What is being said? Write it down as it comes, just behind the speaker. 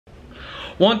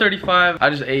1:35. I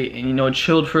just ate and, you know,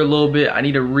 chilled for a little bit. I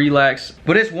need to relax.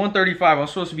 But it's 1:35. I'm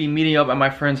supposed to be meeting up at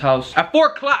my friend's house at 4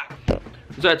 o'clock.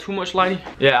 Is that too much lighting?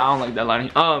 Yeah, I don't like that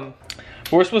lighting.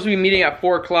 We're supposed to be meeting at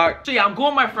 4 o'clock. So yeah, I'm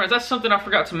going with my friends. That's something I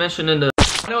forgot to mention in the...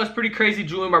 I know it's pretty crazy.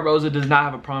 Julian Barboza does not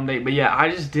have a prom date. But yeah,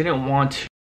 I just didn't want to.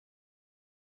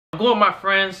 I'm going with my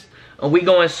friends. And we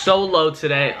going solo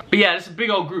today. But yeah, it's a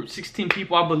big old group, 16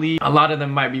 people, I believe. A lot of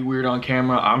them might be weird on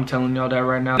camera. I'm telling y'all that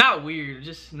right now. Not weird,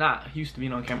 just not used to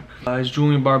being on camera. It's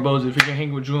Julian Barboza. If you're gonna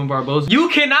hang with Julian Barboza, you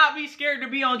cannot be scared to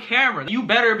be on camera. You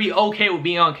better be okay with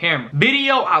being on camera.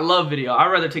 Video, I love video.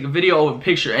 I'd rather take a video over a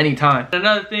picture anytime.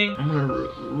 Another thing, I'm gonna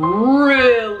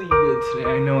really good today.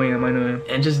 I know I am.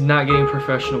 And just not getting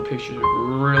professional pictures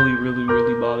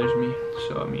really bothers me.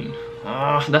 So I mean,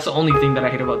 that's the only thing that I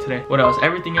hate about today. What else?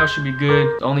 Everything else should be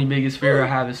good. The only biggest fear I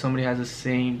have is somebody has the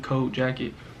same coat,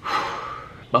 jacket.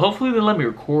 But hopefully they let me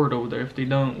record over there. If they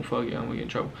don't, well, fuck yeah, I'm gonna get in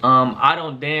trouble. I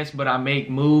don't dance, but I make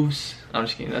moves. I'm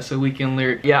just kidding, that's a weekend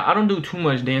lyric. Yeah, I don't do too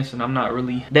much dancing. I'm not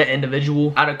really that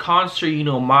individual. At a concert, you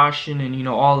know, moshing and, you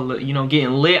know, all of the, you know,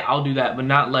 getting lit, I'll do that. But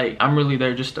not like, I'm really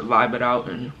there just to vibe it out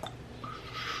and...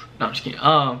 No, I'm just kidding.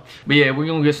 But yeah, we're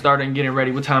gonna get started and getting ready.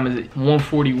 What time is it?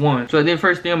 1:41. So the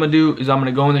first thing I'm gonna do is I'm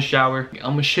gonna go in the shower.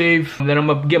 I'm gonna shave, and then I'm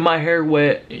gonna get my hair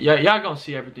wet. Y'all gonna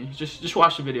see everything. Just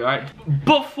watch the video, alright?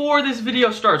 Before this video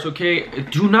starts, okay?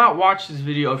 Do not watch this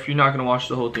video if you're not gonna watch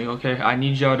the whole thing, okay? I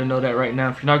need y'all to know that right now.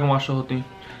 If you're not gonna watch the whole thing,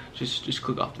 just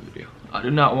click off the video. I do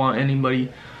not want anybody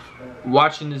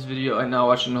watching this video and not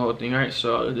watching the whole thing, alright?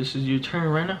 So this is your turn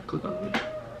right now. Click off the video.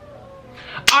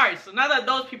 Alright, so now that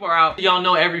those people are out, y'all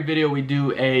know every video we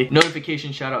do a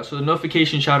notification shout out. So the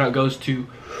notification shout out goes to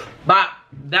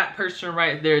that person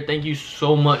right there. Thank you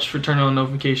so much for turning on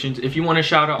notifications. If you want a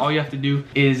shout out, all you have to do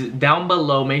is down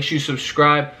below, make sure you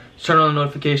subscribe, turn on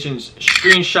notifications,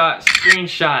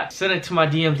 screenshot, send it to my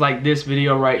DMs like this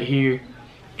video right here,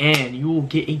 and you will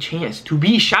get a chance to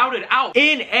be shouted out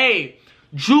in a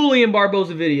Julian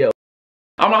Barboza video.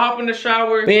 I'm gonna hop in the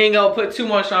shower. We ain't gonna put too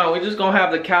much on. We're just gonna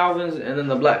have the Calvins and then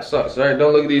the black socks. Alright,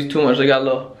 don't look at these too much. They got a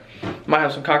little, might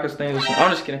have some caca stains or something.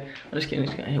 I'm just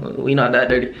kidding. We not that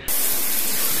dirty.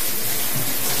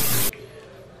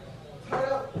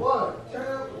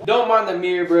 Don't mind the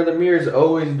mirror, bro. The mirror is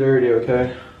always dirty,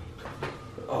 okay?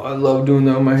 Oh, I love doing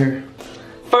that on my hair.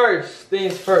 First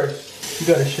things first. You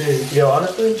gotta shave. Yo,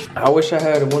 honestly, I wish I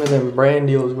had one of them brand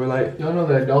deals where, like, y'all know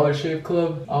that Dollar Shave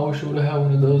Club? I wish I would've had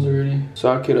one of those already.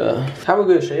 So I could have a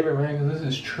good shaver, man, because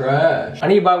this is trash. I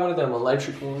need to buy one of them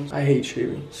electric ones. I hate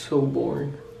shaving. It's so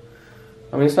boring.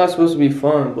 I mean, it's not supposed to be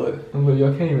fun, but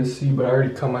y'all can't even see, but I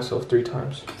already cut myself 3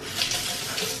 times.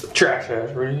 Trash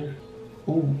ass right here.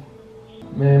 Ooh.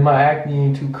 Man, my acne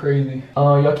ain't too crazy.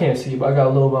 Y'all can't see, but I got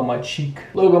a little bit on my cheek.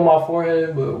 A little bit on my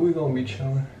forehead, but we're gonna be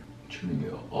chilling. Trying to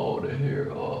get all the hair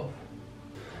off.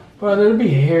 Bro, there'll be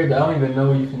hair that I don't even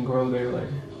know you can grow there. Like,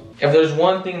 if there's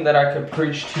one thing that I could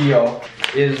preach to y'all,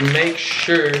 is make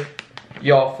sure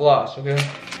y'all floss, okay?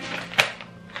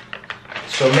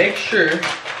 So make sure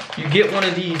you get one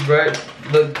of these, right?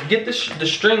 The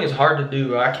string is hard to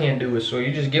do. I can't do it, so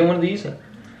you just get one of these.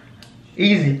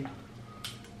 Easy.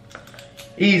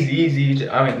 Easy.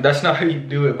 I mean, that's not how you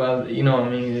do it, but you know what I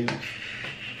mean.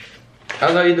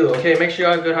 That's how you do it, okay? Make sure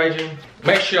y'all have good hygiene.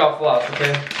 Make sure y'all floss,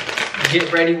 okay?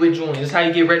 Get ready with Julian. This is how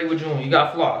you get ready with Julian. You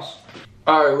got floss.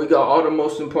 Alright, we got all the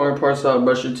most important parts out.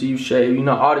 Brush your teeth, shave. You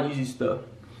know, all the easy stuff.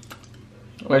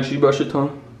 Make sure you brush your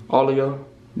tongue. All of y'all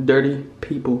dirty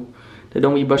people that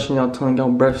don't be brushing your tongue,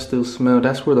 your breath still smell.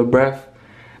 That's where the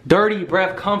dirty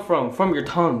breath come from your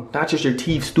tongue. Not just your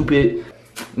teeth, stupid.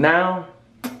 Now,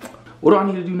 what do I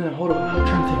need to do now? Hold on, I'm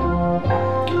trying to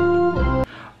think.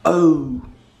 Oh.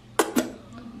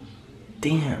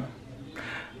 Damn.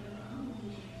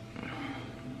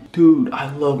 Dude,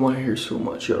 I love my hair so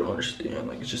much, y'all don't understand.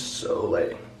 Like, it's just so,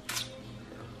 like,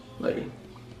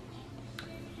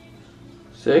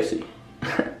 sexy.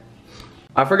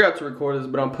 I forgot to record this,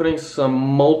 but I'm putting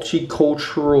some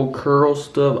multicultural curl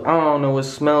stuff. I don't know, it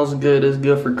smells good, it's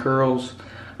good for curls.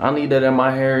 I need that in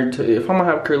my hair if I'm gonna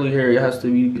have curly hair, it has to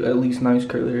be at least nice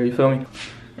curly hair, you feel me?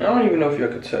 I don't even know if y'all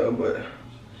could tell, but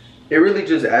it really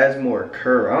just adds more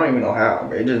curl. I don't even know how,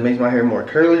 but it just makes my hair more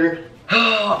curlier.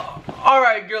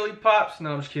 Alright, girly pops.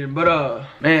 No, I'm just kidding. But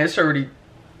man, it's already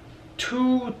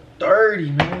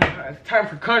 2:30, man. It's time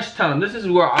for crunch time. This is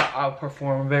where I'll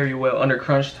perform very well under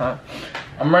crunch time.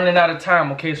 I'm running out of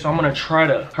time, okay? So I'm gonna try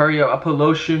to hurry up. I put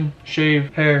lotion,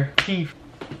 shave, hair, teeth.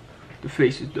 The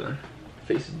face is done.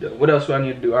 Face is done. What else do I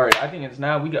need to do? Alright, I think it's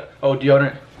now. We got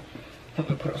deodorant. I'm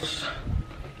gonna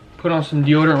put on some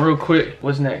deodorant real quick.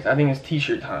 What's next? I think it's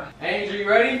t-shirt time. Angel, you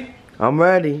ready? I'm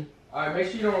ready. Alright, make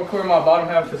sure you don't record my bottom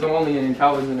half because I'm only in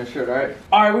Calvin's in the shirt, alright?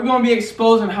 Alright, we're gonna be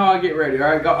exposing how I get ready,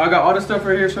 alright? I got all the stuff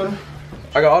right here, Soda.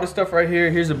 I got all the stuff right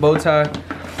here. Here's the bow tie,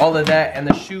 all of that, and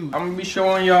the shoes. I'm gonna be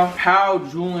showing y'all how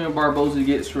Julian Barboza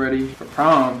gets ready for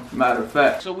prom, matter of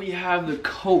fact. So we have the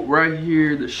coat right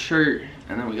here, the shirt,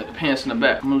 and then we got the pants in the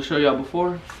back. I'm gonna show y'all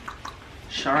before.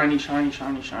 Shiny, shiny,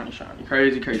 shiny, shiny, shiny.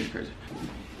 Crazy, crazy, crazy.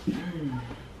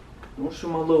 Don't show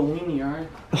my little weenie, alright?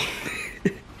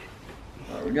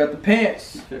 Alright, we got the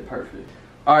pants. Fit perfect.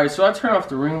 Alright, so I turned off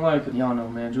the ring light because y'all know,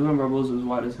 man, Julian Barboza is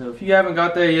white as hell. If you haven't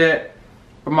got that yet,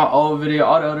 from my old video,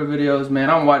 all the other videos, man,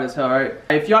 I'm white as hell, right?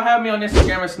 If y'all have me on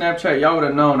Instagram and Snapchat, y'all would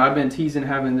have known I've been teasing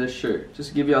having this shirt. Just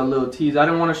to give y'all a little tease. I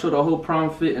didn't want to show the whole prom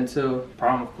fit until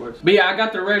prom, of course. But yeah, I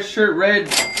got the red shirt. Red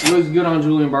looks good on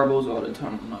Julian Barboza all the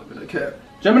time. I'm not gonna cap.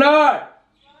 Gemini!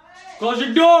 Close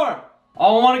your door! I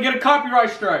don't want to get a copyright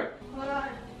strike.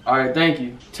 Alright, thank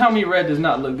you. Tell me red does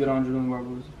not look good on Julian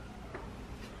Barboza.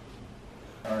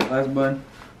 Alright, last button.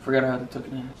 Forgot how to tuck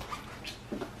it in.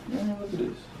 Man, look at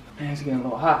this. Man, it's getting a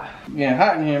little hot. It's getting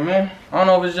hot in here, man. I don't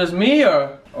know if it's just me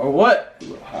or what. It's a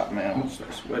little hot, man. I'm gonna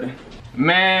start sweating.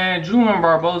 Man, Julian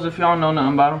Barboza, if y'all know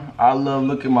nothing about him, I love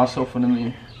looking at myself in the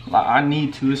mirror. Like, I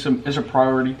need to. It's a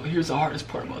priority. But here's the hardest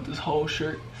part about this whole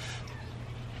shirt.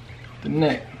 The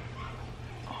neck.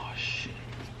 Oh, shit.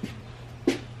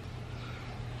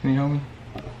 Can you help me?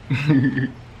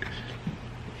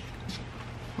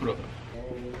 What up?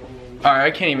 Alright,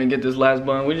 I can't even get this last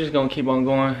button. We're just gonna keep on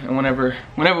going. And whenever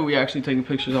we actually take the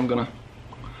pictures, I'm gonna...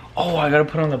 Oh, I gotta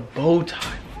put on the bow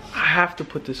tie. I have to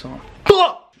put this on.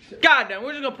 God damn,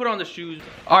 we're just gonna put on the shoes.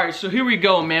 Alright, so here we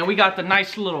go, man. We got the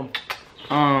nice little...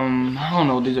 I don't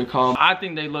know what these are called. I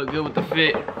think they look good with the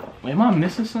fit. Wait, am I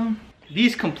missing something?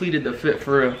 These completed the fit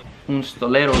for real. Un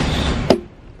stilettos.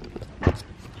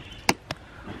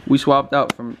 We swapped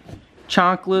out from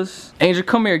chanclas. Angel,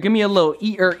 come here. Give me a little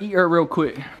eat-er real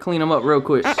quick. Clean them up real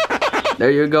quick. There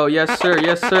you go. Yes, sir.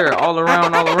 Yes, sir. All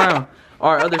around, all around.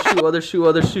 All right, other shoe, other shoe,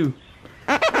 other shoe.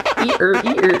 Eat-er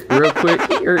real quick.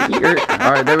 Eat-er.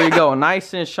 All right, there we go.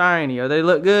 Nice and shiny. Are they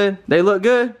look good? They look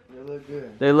good? They look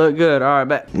good. They look good. All right,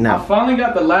 back. Now, I finally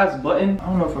got the last button. I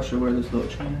don't know if I should wear this little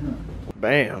chain or not.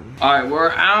 Bam. All right,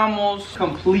 we're almost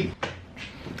complete.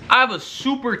 I have a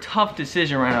super tough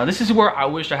decision right now. This is where I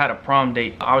wish I had a prom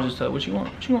date. I'll just tell her, what you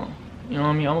want? What you want? You know what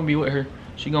I mean? I'm gonna be with her.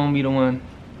 She gonna be the one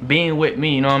being with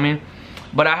me, you know what I mean?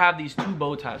 But I have these two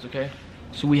bow ties, okay?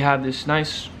 So we have this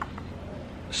nice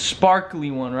sparkly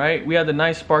one, right? We have the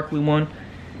nice sparkly one.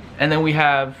 And then we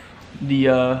have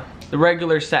the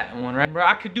regular satin one, right? Bro,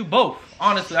 I could do both.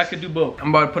 Honestly, I could do both. I'm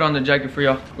about to put on the jacket for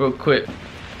y'all real quick.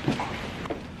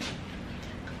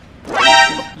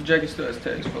 The jacket still has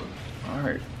tags, but all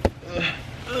right.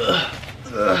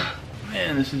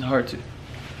 Man, this is hard to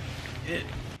get.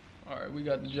 All right, we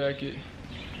got the jacket.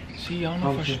 See, I don't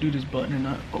know if I should do this button or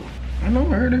not. Oh, I know,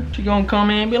 I heard her. She gonna come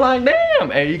in and be like, damn.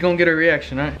 Hey, you gonna get a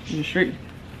reaction, right? You straight?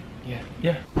 Yeah.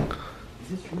 Yeah.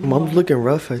 Mom's looking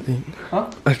rough, I think. Huh?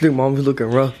 I think mom's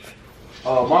looking rough.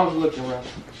 Oh, mom's looking rough.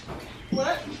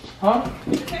 What? Huh?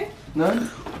 Okay. None?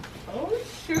 Oh,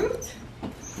 shoot.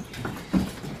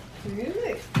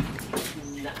 Really?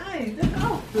 Nice. Look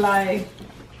how fly.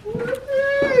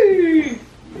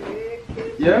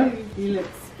 Yeah? You look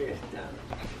good.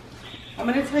 I'm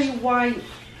going to tell you why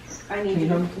I need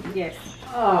you. Yes.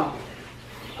 Oh,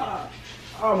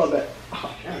 my bad.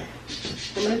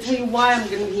 I'm going to tell you why I'm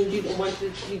going to need you to want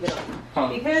to leave it on. Huh.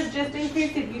 Because just in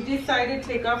case if you decide to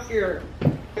take off your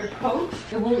coat,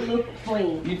 it won't look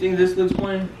plain. You think this looks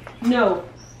plain? No.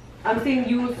 I'm saying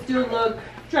you will still look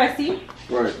dressy.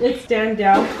 Right. It stand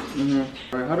out.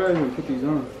 Right, how do I even put these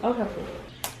on? I'll have to.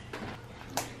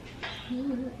 I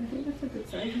think that's a good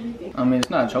size. What do you think? I mean, it's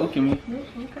not choking me. No?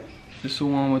 Okay. This is the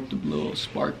one with the little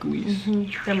sparklies.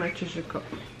 That matches your coat.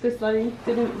 This lighting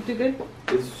didn't do good?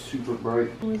 It's super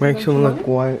bright. Makes him look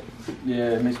white.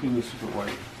 Yeah, it makes me look super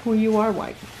white. Well, you are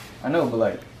white. I know, but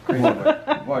like, crazy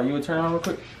white. Why, you would turn on real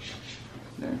quick?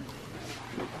 There.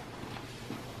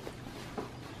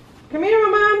 Come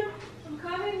here, Mom. I'm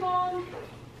coming, Mom.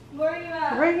 Where are you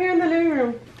at? Right here in the living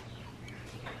room.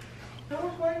 I'm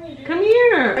recording you, dude. Come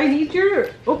here. I need your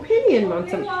opinion on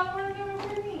Okay, something. Mom, what are you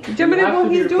recording? Gemini, have well, to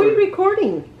be he's doing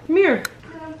recording. Come here.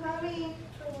 I'm coming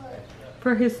for what?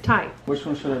 For his type. Which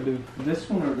one should I do? This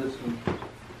one or this one?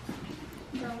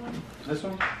 That one. This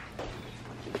one?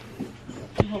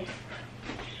 How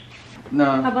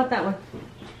No. about that one?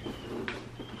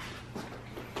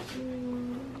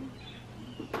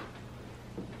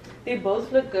 They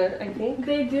both look good, I think.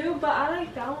 They do, but I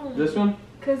like that one. This one?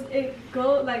 Cause it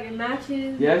it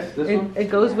matches. Yes, this one? It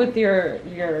goes with your.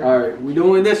 Alright, we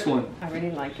doing this one. I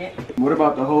really like it. What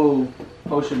about the whole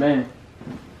shebang?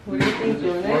 What do you think,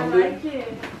 Julian? I like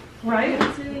it. Right?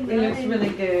 It's really It looks nice. really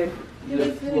good. It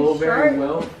looks Flow really very sharp.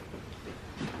 well.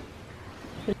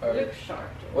 It Alright, looks sharp.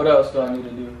 what else do I need to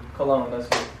do? Cologne, that's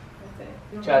it.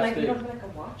 Chapstick. Like a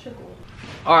watchable.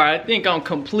 Alright, I think I'm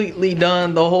completely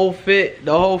done. The whole fit,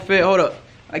 hold up.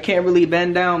 I can't really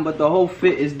bend down, but the whole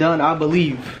fit is done, I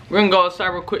believe. We're gonna go outside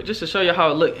real quick just to show you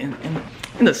how it look in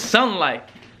the sunlight.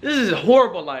 This is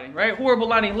horrible lighting, right? Horrible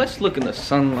lighting. Let's look in the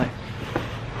sunlight.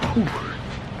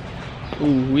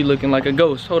 Ooh, we looking like a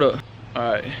ghost. Hold up.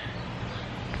 Alright.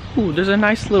 Ooh, there's a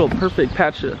nice little perfect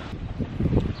patch of.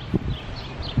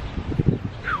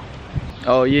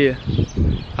 Oh yeah.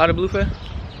 How the blue fare?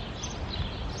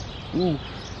 Ooh.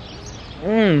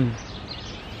 Mmm.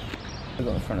 I'll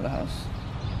go in front of the house.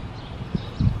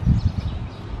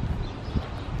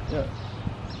 Yeah.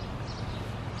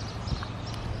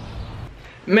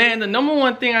 Man, the number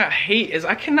one thing I hate is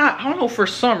I don't know, for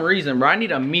some reason, bro. I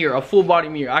need a mirror, a full body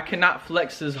mirror. I cannot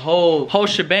flex this whole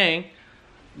shebang.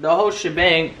 The whole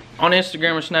shebang on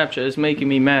Instagram or Snapchat is making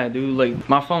me mad, dude. Like,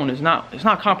 my phone is it's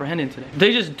not comprehending today.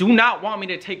 They just do not want me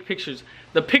to take pictures.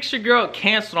 The picture girl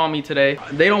canceled on me today.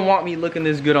 They don't want me looking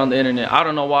this good on the internet. I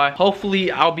don't know why.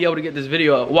 Hopefully, I'll be able to get this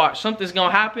video up. Watch, something's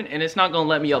gonna happen and it's not gonna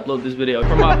let me upload this video.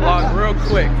 For my vlog, real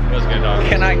quick. What's good, dog?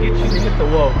 Can I get you to hit the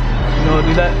wall? You know,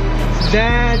 do that?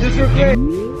 Dad, just real quick.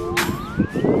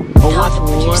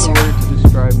 Oh, what's one word to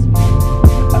describe me?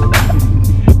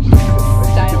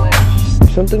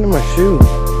 Something in my shoe.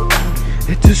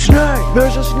 It's a snake.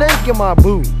 There's a snake in my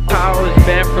boot. Power is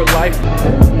banned for life.